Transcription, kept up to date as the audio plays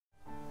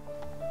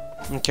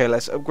Okay,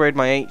 let's upgrade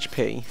my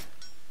HP.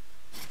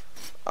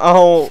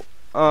 Oh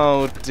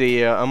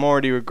dear, I'm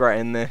already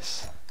regretting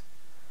this.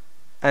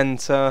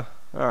 Enter.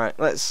 Alright,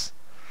 let's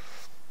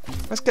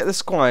get the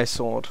Squire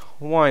Sword.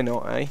 Why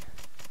not,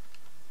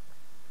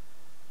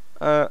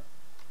 eh?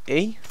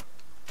 E?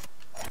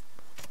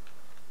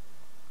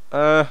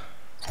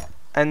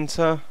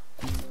 Enter.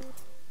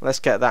 Let's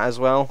get that as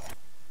well.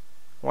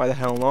 Why the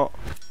hell not?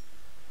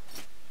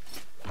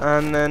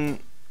 And then...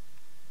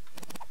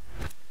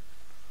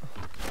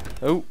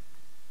 Oh.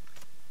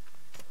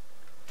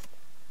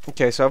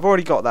 Okay, so I've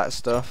already got that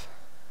stuff.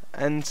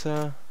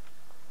 Enter.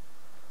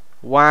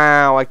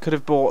 Wow, I could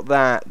have bought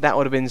that. That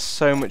would have been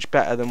so much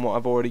better than what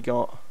I've already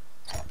got.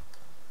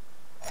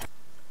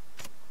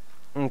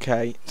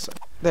 Okay, so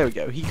there we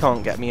go. He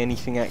can't get me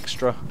anything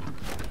extra.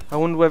 I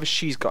wonder whether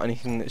she's got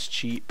anything that's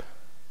cheap.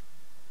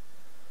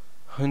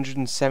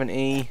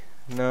 170.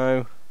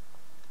 No.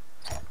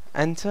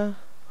 Enter.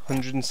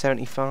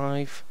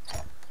 175.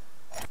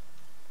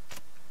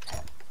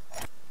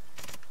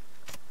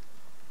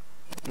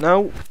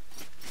 No.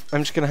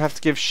 I'm just going to have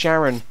to give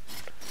Sharon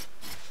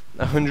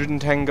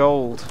 110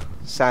 gold,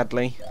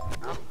 sadly.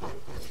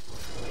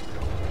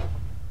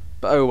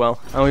 But oh well.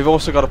 And we've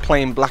also got a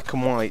plain black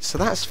and white, so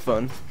that's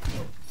fun.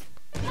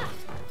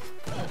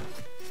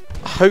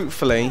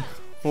 Hopefully,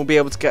 we'll be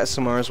able to get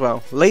somewhere as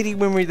well. Lady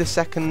Winry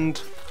II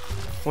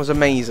was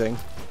amazing.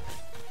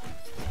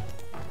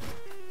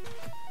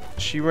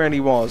 She really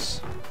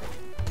was.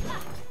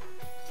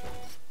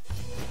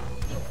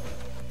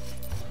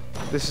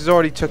 This is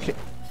already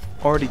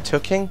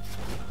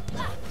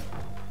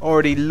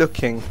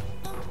looking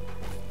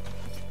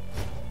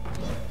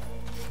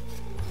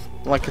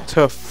like a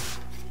tough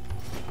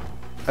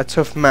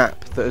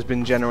map that has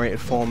been generated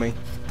for me.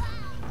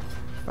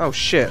 Oh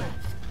shit.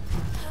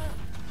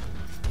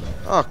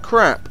 Oh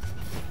crap.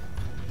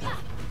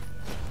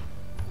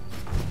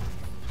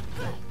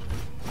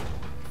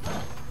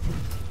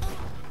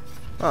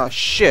 Oh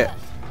shit.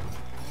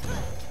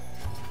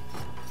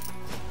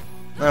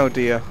 Oh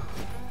dear.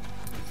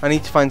 I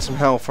need to find some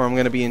health or I'm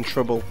going to be in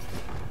trouble.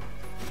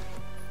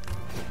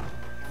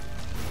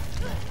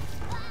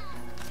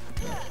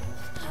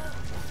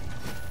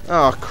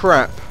 Oh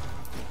crap.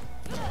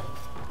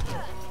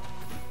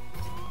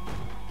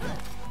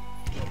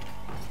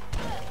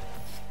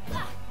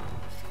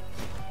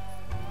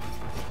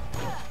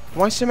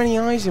 Why so many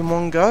eyes in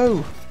one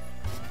go?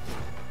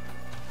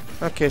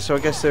 Okay, so I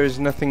guess there is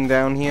nothing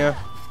down here.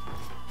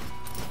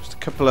 Just a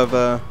couple of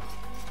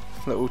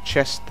little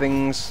chest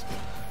things.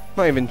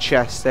 Not even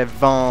chests, they're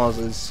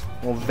vases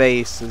or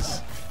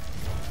vases,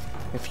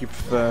 if you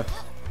prefer.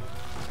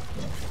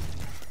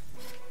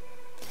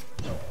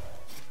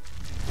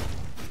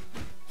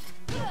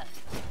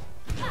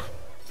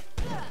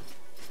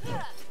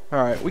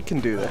 Alright, we can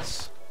do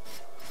this.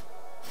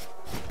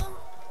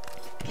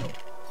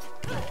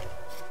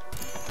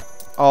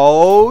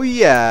 Oh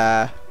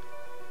yeah!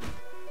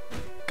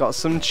 Got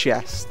some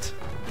chest.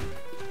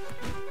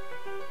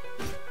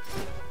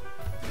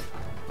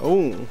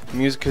 Oh,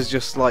 music has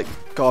just like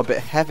got a bit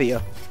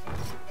heavier.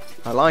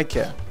 I like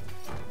it.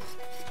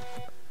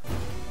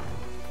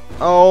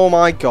 Oh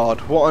my god,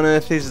 what on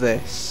earth is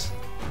this?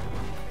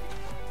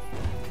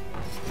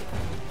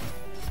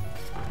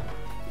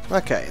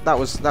 Okay, that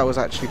was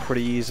actually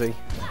pretty easy.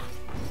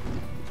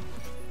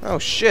 Oh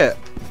shit.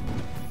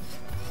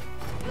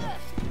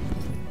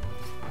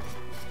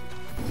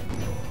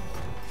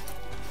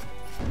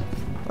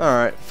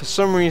 Alright, for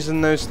some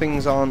reason those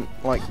things aren't,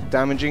 like,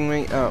 damaging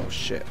me. Oh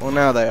shit, well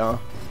now they are.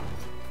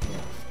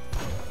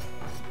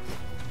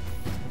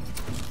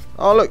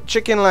 Oh look,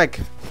 chicken leg!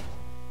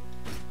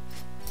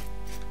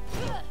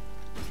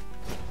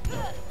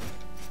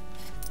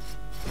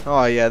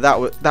 Oh yeah,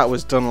 that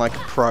was done like a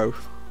pro.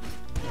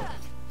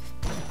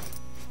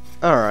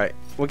 Alright,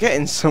 we're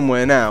getting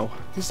somewhere now.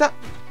 Is that...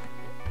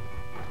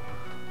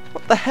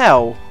 What the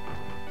hell?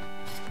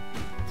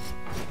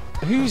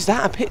 Who's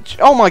that? A picture?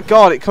 Oh my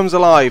god, it comes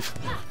alive.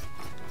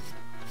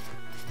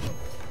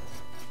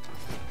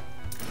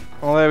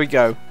 Oh, there we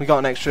go. We got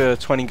an extra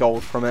 20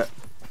 gold from it.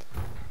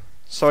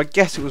 So I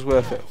guess it was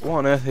worth it. What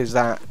on earth is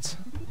that?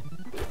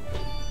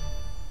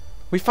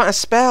 We found a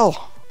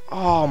spell.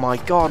 Oh my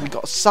god, we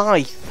got a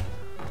scythe.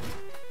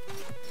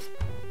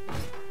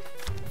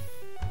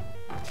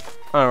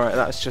 Alright,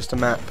 that's just a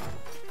map.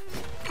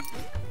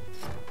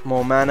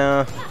 More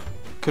mana.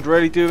 Could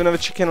really do another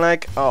chicken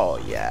leg. Oh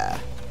yeah.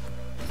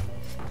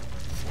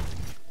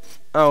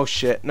 Oh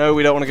shit, no,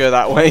 we don't want to go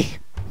that way.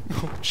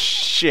 Oh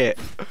shit.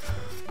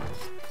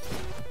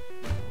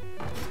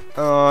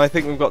 Oh, I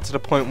think we've got to the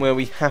point where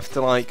we have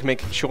to like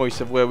make a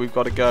choice of where we've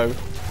got to go.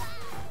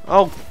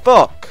 Oh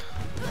fuck.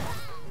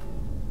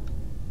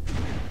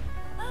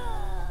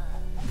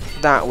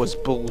 That was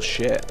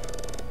bullshit.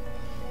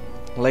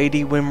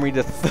 Lady Winry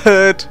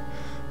III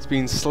has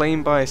been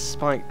slain by a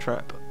spike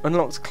trap.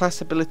 Unlocked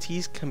class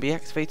abilities can be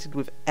activated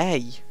with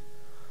A.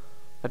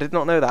 I did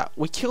not know that.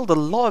 We killed a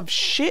lot of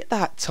shit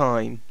that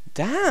time.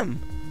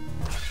 Damn.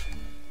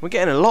 We're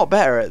getting a lot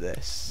better at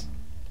this.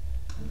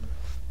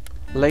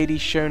 Lady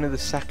Shona the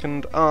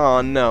Second.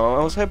 Oh no,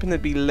 I was hoping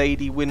there'd be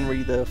Lady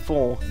Winry the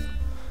Fourth,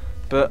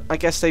 but I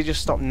guess they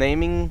just stopped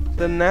naming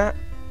them that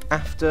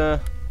after,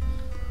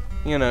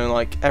 you know,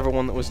 like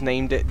everyone that was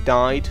named it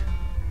died.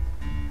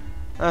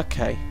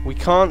 Okay, we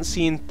can't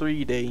see in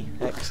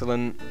 3D.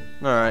 Excellent.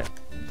 Alright.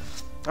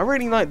 I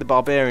really like the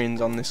barbarians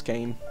on this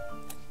game.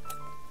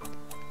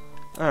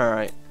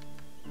 Alright.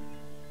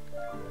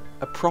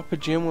 A proper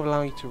gym will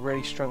allow you to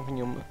really strengthen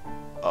your...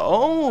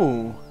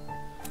 Oh!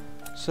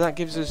 So that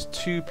gives us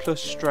 2+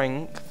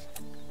 strength.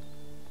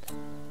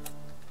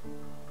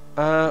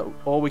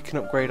 Or we can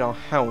upgrade our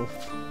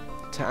health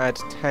to add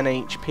 10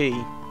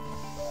 HP.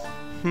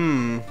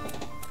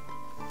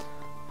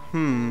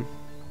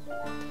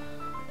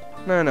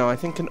 No, I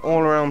think an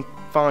all-around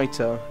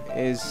fighter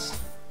is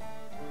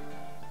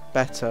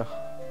better.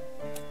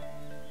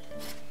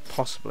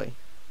 Possibly.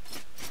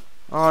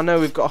 Oh no,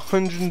 we've got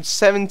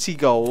 170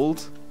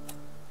 gold.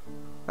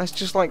 That's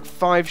just like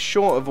 5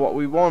 short of what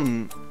we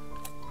want.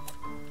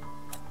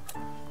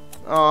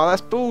 Oh,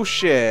 that's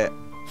bullshit.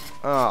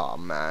 Oh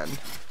man.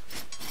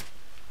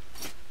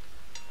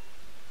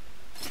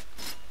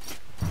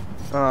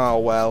 Oh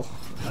well.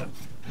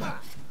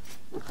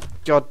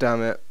 God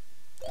damn it.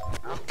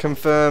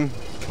 Confirm.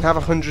 Can have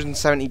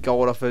 170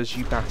 gold off us,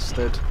 you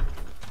bastard.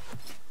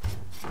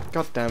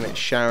 God damn it,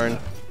 Sharon.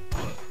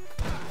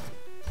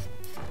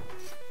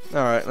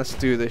 Alright, let's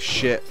do this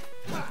shit.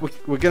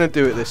 We're gonna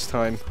do it this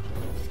time.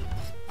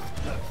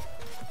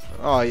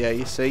 Oh yeah,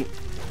 you see.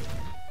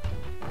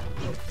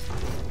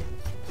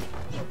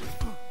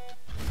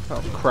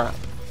 Oh crap.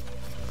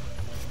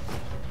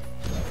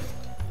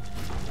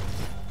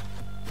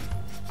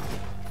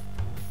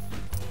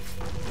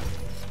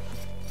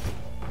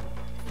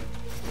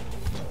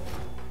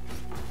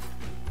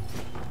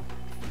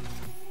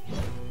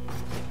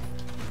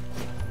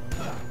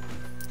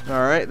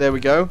 Alright, there we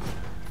go.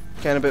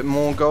 Getting a bit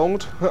more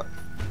gold.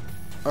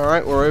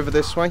 Alright, we're over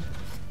this way.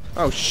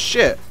 Oh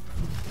shit!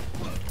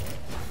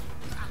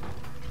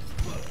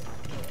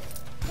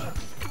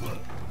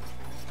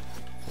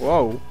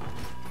 Whoa.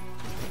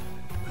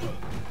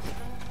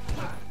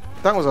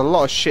 That was a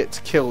lot of shit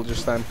to kill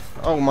just then.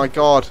 Oh my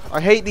god.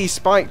 I hate these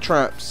spike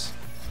traps.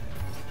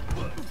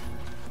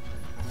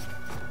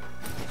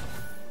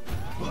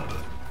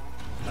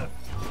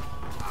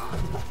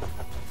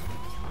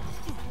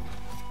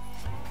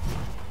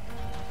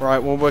 Right,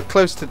 well we're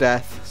close to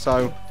death,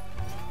 so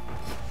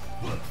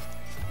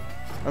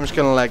I'm just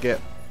gonna leg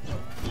it.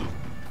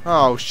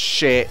 Oh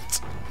shit.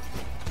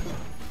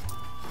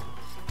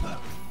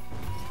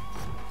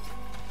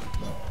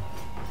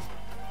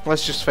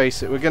 Let's just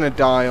face it, we're gonna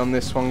die on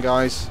this one,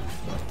 guys.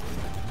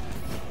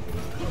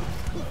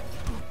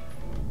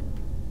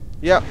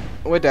 Yep,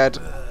 we're dead.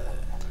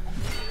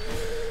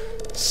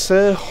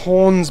 Sir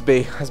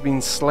Hornsby has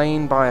been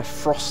slain by a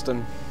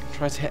Froston.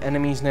 Try to hit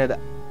enemies near the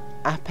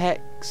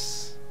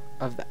apex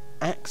of the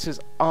axe's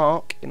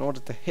arc in order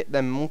to hit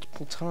them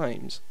multiple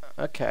times.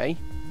 Okay.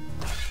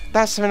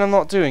 That's something I'm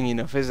not doing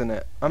enough, isn't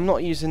it? I'm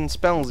not using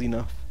spells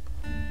enough.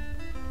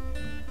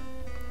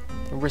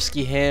 A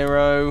risky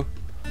hero.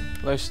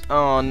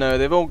 Oh no,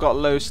 they've all got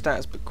low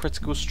stats but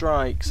critical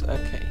strikes.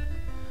 Okay.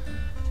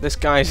 This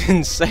guy's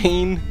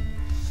insane.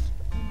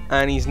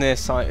 And he's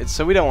nearsighted,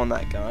 so we don't want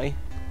that guy.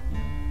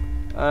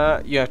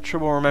 You have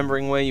trouble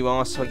remembering where you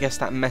are, so I guess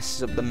that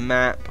messes up the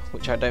map,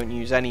 which I don't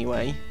use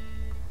anyway.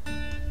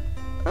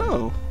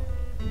 Oh,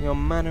 your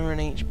mana and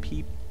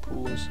HP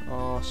pools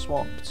are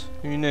swapped.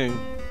 Who knew?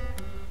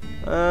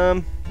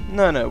 No,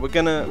 we're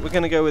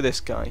gonna go with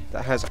this guy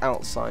that has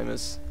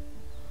Alzheimer's.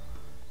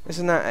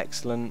 Isn't that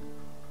excellent?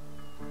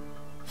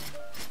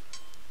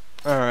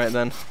 All right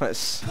then,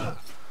 let's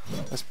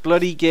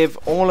bloody give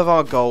all of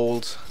our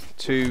gold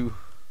to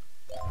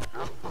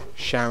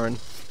Sharon,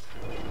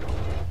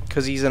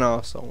 because he's an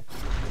arsehole.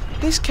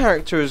 This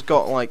character has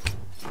got like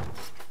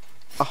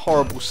a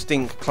horrible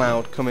stink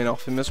cloud coming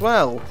off him as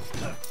well.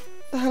 What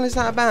the hell is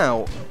that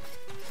about?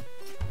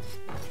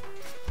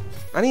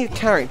 I need a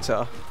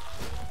character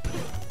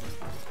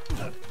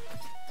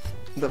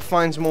that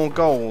finds more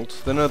gold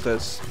than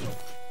others.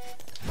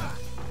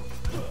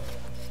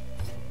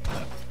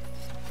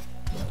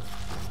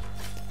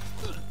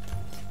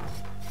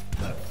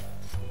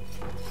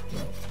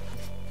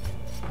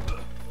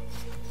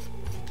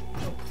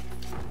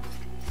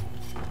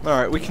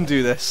 Alright, we can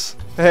do this.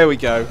 There we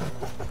go.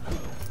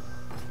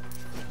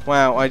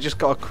 Wow, I just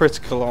got a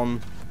critical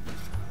on.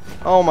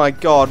 Oh my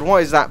god,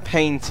 what is that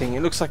painting?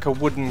 It looks like a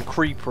wooden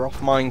creeper off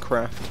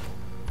Minecraft.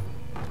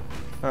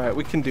 Alright,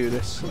 we can do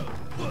this.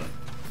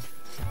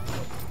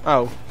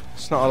 Oh,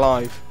 it's not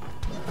alive.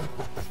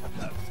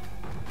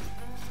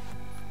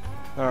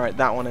 Alright,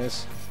 that one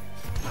is.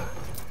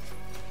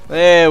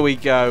 There we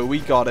go, we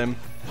got him.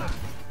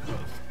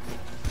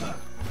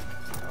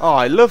 Oh,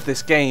 I love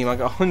this game. I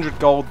got 100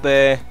 gold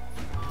there.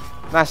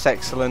 That's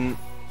excellent.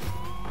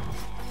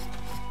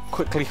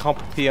 Quickly hop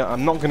up here.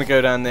 I'm not going to go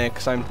down there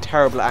because I'm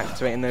terrible at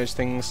activating those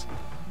things.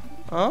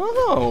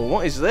 Oh,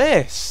 what is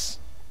this?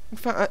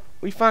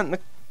 We found the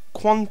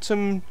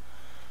quantum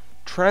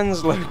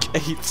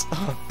Translocate.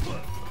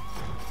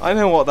 I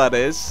know what that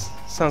is.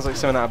 Sounds like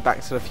something out of Back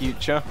to the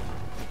Future.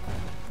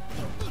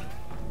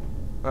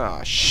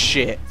 Ah,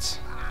 shit.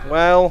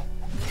 Well,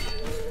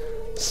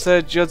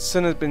 Sir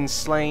Judson has been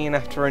slain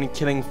after only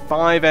killing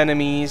 5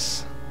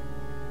 enemies.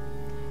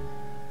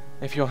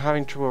 If you're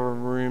having trouble with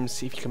a room,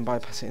 see if you can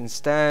bypass it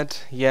instead.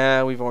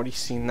 Yeah, we've already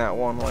seen that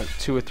one like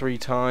 2 or 3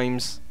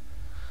 times.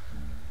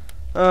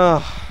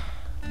 Ah,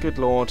 good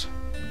lord.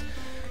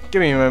 Give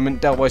me a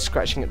moment, Delboy's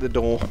scratching at the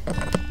door.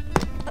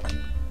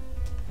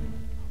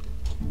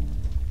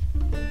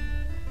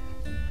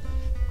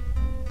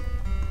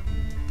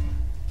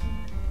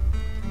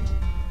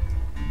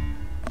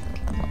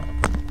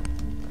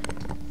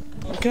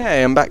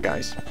 Okay, I'm back,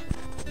 guys.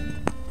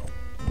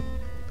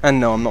 And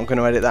no, I'm not going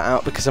to edit that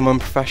out because I'm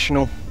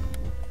unprofessional.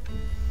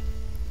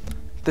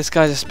 This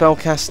guy's a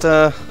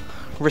spellcaster,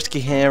 risky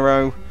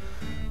hero.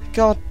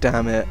 God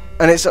damn it.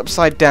 And it's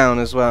upside down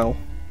as well.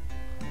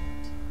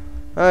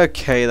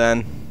 Okay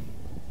then.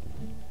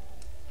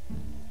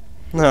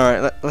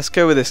 Alright, let's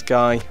go with this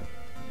guy.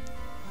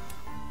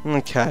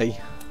 Okay.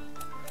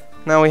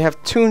 Now we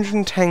have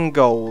 210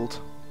 gold.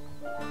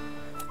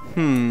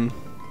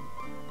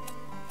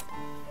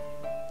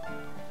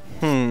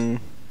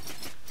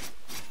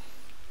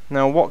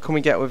 Now what can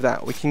we get with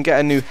that? We can get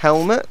a new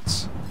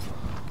helmet.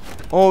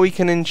 Or we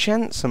can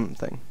enchant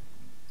something.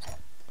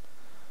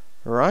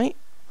 Right?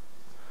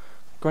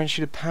 Grants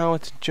you the power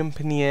to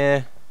jump in the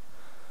air.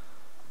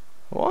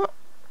 What?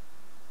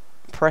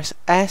 Press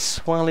S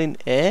while in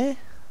air?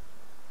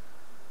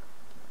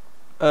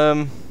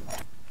 No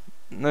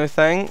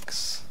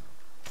thanks.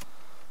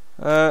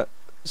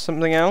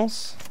 Something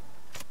else?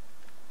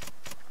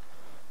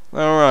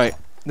 Alright,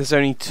 there's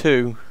only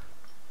 2.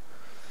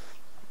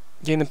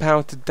 Gain the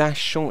power to dash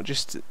short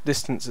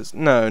distances.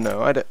 No,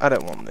 I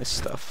don't want this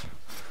stuff.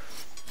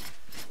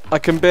 I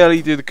can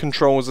barely do the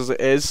controls as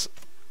it is.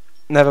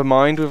 Never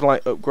mind with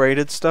like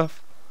upgraded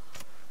stuff.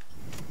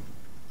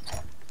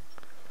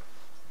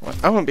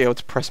 I won't be able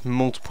to press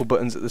multiple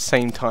buttons at the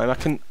same time.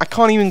 I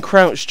can't even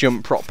crouch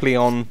jump properly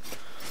on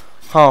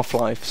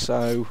Half-Life,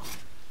 so...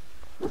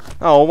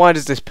 Oh, why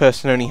does this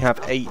person only have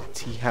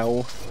 80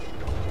 health?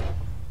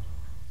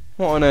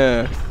 What on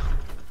earth?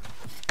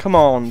 Come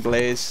on,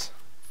 Blaze.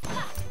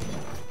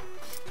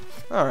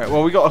 Alright,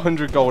 well we got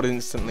 100 gold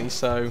instantly,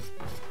 so...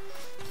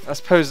 I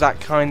suppose that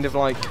kind of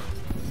like...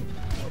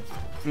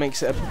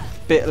 makes it a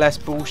bit less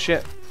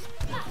bullshit.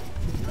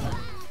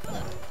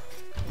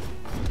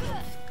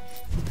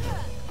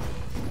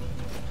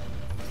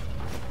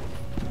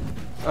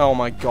 Oh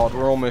my god,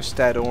 we're almost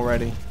dead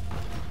already.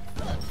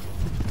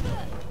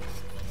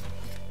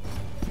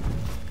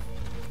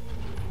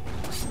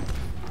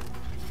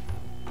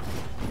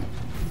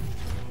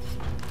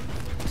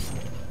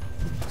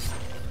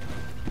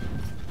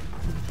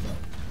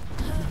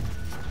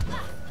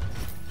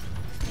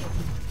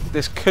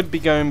 This could be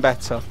going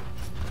better.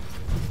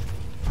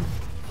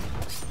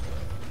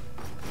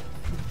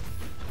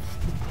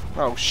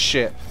 Oh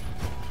shit.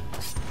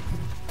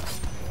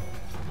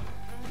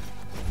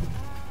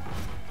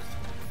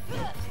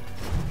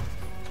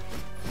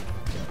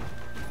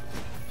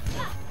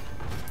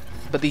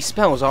 But these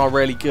spells are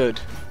really good.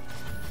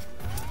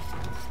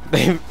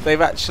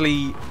 They've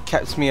actually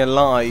kept me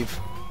alive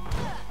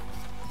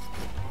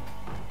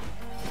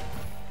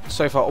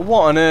so far.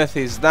 What on earth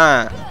is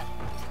that?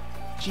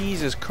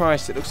 Jesus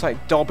Christ, it looks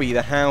like Dobby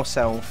the house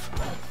elf.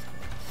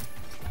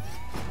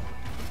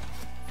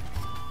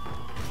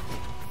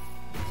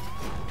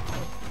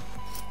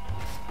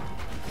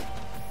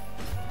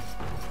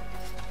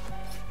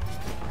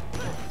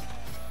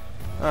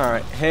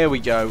 Alright, here we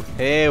go.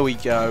 Here we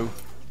go.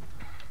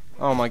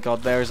 Oh my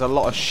god, there is a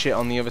lot of shit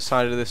on the other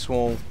side of this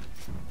wall.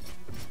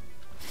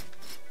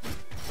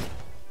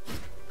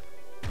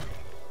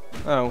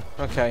 Oh,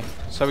 okay.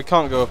 So we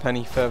can't go up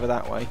any further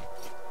that way.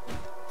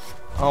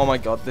 Oh my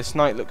god, this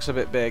knight looks a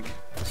bit big.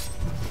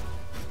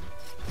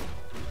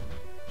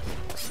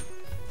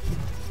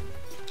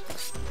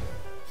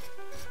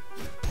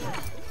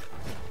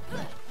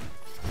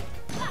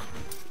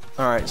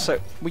 Alright,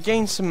 so we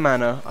gained some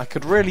mana. I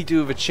could really do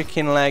with a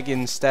chicken leg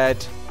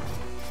instead.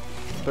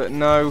 But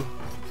no.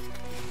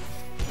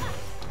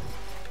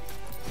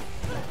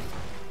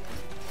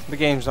 The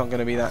game's not going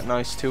to be that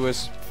nice to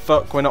us.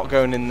 Fuck, we're not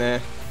going in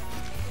there.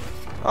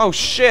 Oh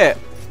shit!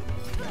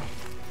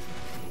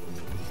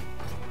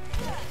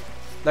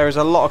 There is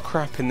a lot of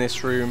crap in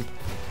this room.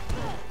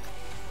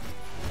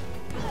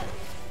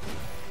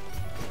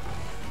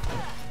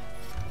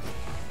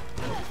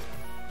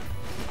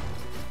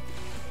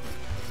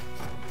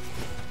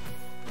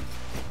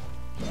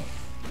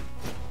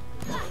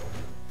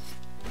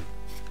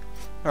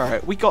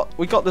 Alright, we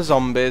got the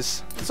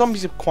zombies. The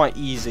zombies are quite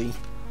easy.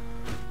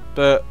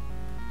 But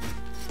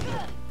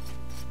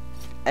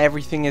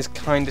everything is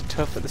kind of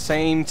tough at the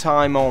same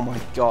time. Oh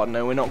my god,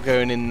 no, we're not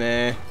going in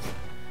there.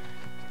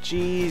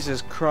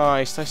 Jesus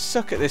Christ, I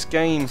suck at this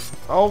game.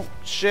 Oh,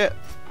 shit.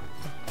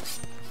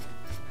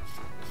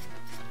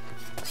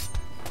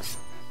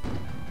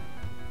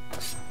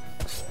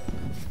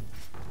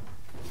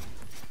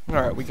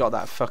 Alright, we got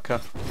that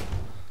fucker.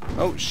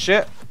 Oh,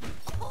 shit.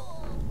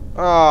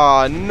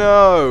 Ah,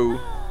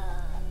 no.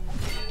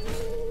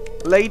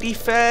 Lady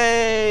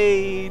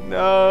Faye!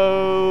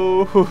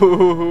 No!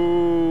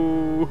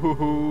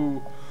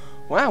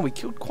 Wow, we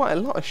killed quite a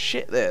lot of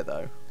shit there,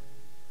 though.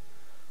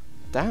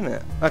 Damn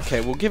it. Okay,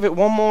 we'll give it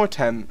one more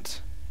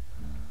attempt.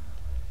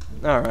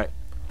 Alright.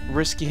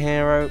 Risky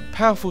hero,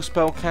 powerful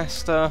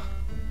spellcaster,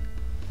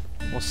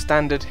 or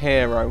standard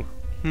hero?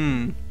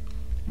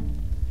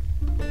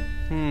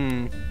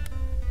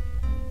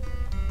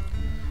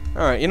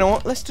 Alright, you know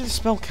what? Let's do the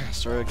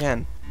spellcaster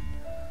again.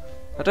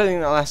 I don't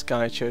think that last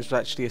guy I chose was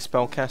actually a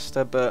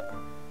spellcaster, but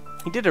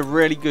he did a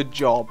really good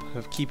job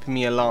of keeping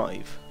me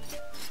alive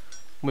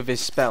with his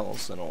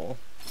spells and all.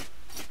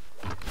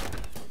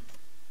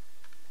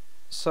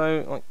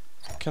 So, like,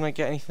 can I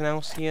get anything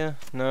else here?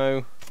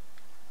 No.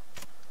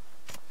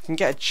 I can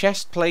get a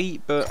chest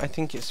plate, but I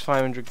think it's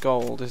 500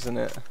 gold, isn't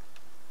it?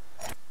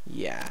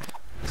 Yeah,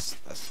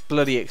 that's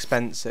bloody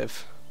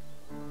expensive.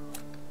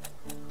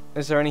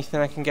 Is there anything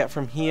I can get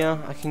from here?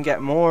 I can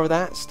get more of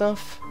that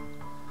stuff.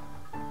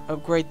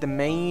 Upgrade the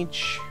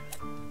mage.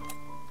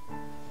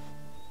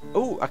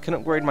 Oh, I can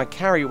upgrade my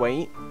carry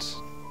weight.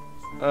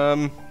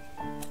 But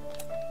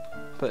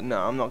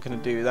no, I'm not going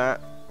to do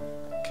that.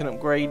 I can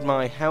upgrade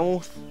my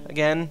health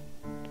again.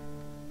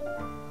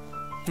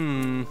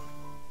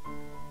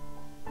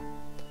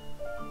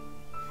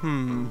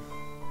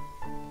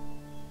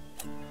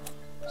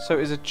 So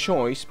it's a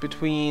choice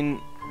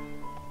between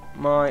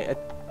my...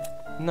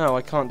 no,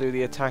 I can't do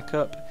the attack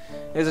up.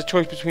 There's a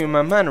choice between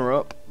my mana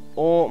up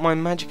or my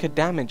magicka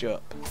damage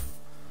up.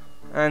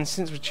 And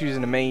since we're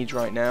choosing a mage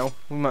right now,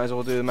 we might as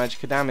well do the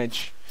magicka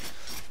damage.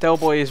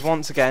 Delboy is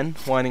once again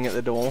whining at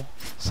the door,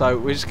 so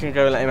we're just going to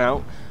go let him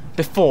out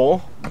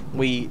before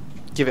we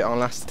give it our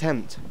last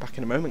attempt. Back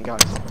in a moment, guys.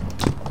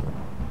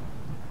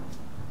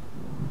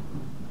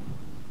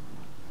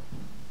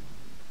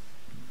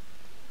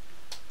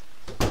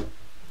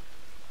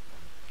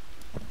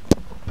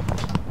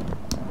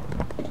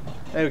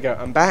 There we go,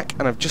 I'm back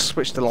and I've just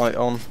switched the light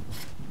on.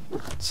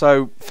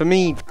 So, for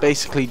me,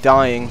 basically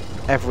dying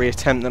every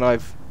attempt that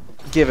I've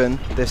given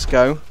this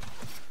go,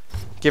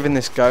 given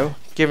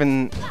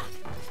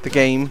the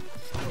game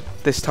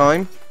this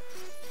time,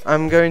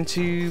 I'm going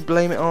to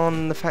blame it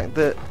on the fact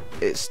that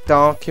it's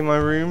dark in my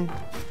room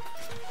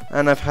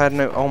and I've had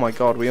no... oh my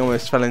god, we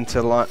almost fell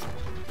into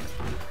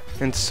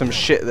some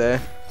shit there.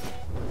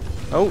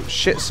 Oh,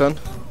 shit, son.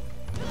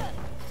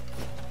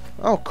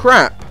 Oh,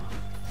 crap.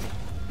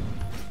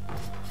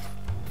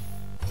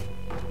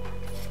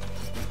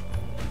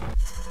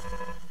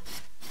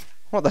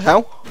 What the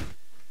hell?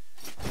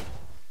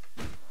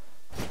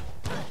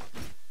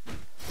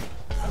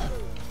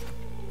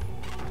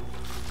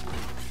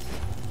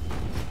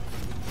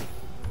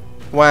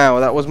 Wow,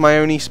 that was my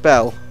only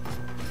spell.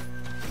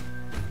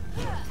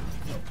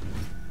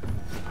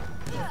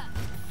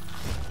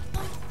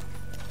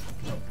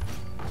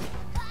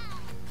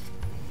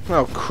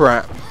 Oh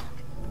crap.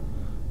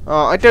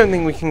 Oh, I don't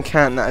think we can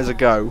count that as a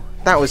go.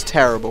 That was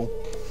terrible.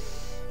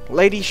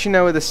 Lady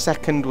Shinoa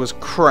II was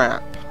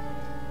crap.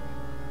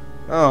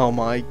 Oh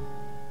my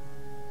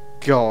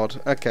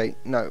god. Okay,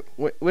 no.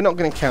 We're not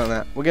going to count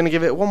that. We're going to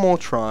give it one more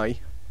try.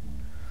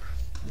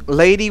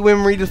 Lady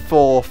Winry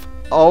IV.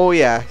 Oh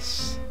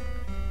yes.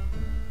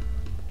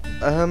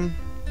 You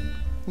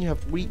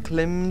have weak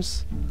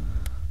limbs.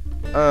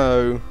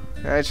 Oh,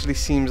 it actually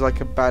seems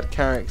like a bad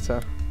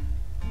character.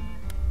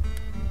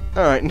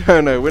 Alright,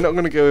 no, we're not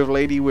going to go with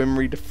Lady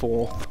Winry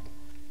IV.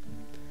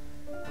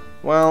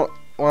 Well,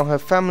 while her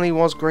family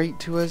was great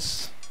to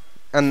us,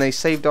 and they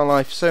saved our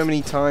life so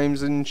many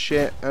times and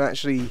shit, and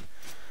actually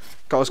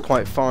got us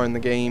quite far in the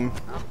game,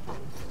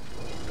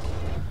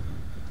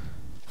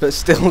 but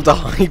still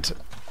died.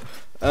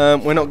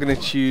 We're not going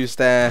to choose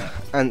their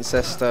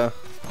ancestor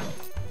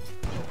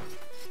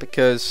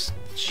because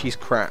she's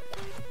crap,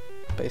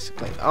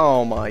 basically.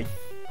 Oh my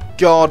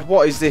god,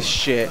 what is this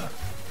shit?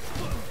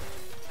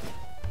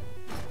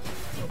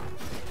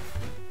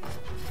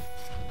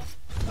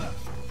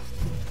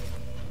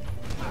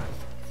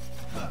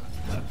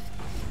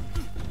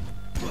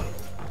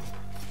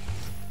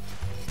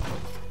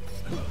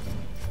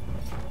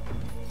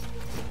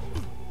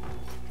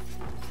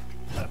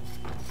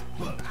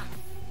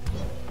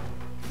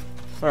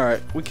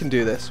 Alright, we can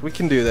do this. We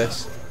can do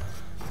this.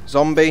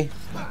 Zombie.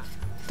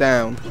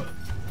 Down.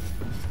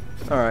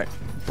 Alright.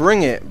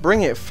 Bring it.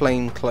 Bring it,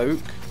 Flame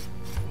Cloak.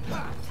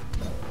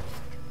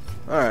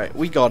 Alright,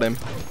 we got him.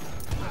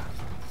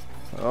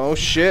 Oh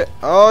shit.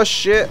 Oh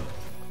shit.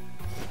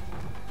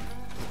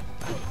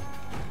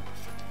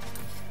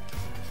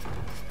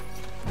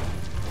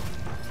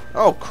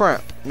 Oh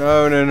crap.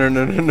 No,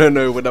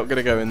 we're not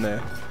gonna go in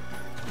there.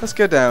 Let's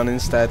go down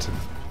instead.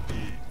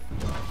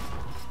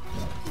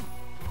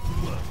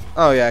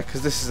 Oh yeah,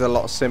 because this is a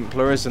lot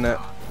simpler, isn't it?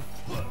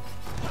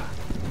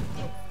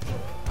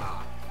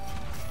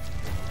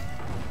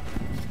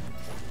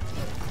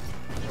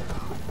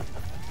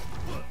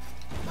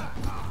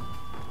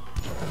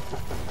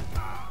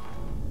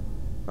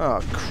 Oh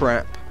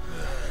crap.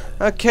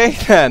 Okay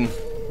then.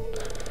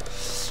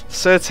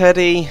 Sir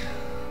Teddy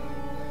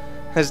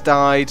has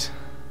died,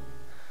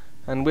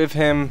 and with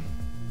him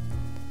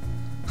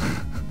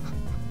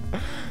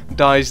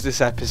dies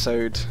this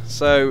episode.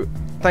 So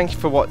thank you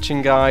for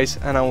watching, guys,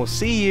 and I will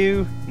see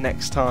you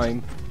next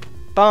time.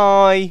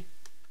 Bye.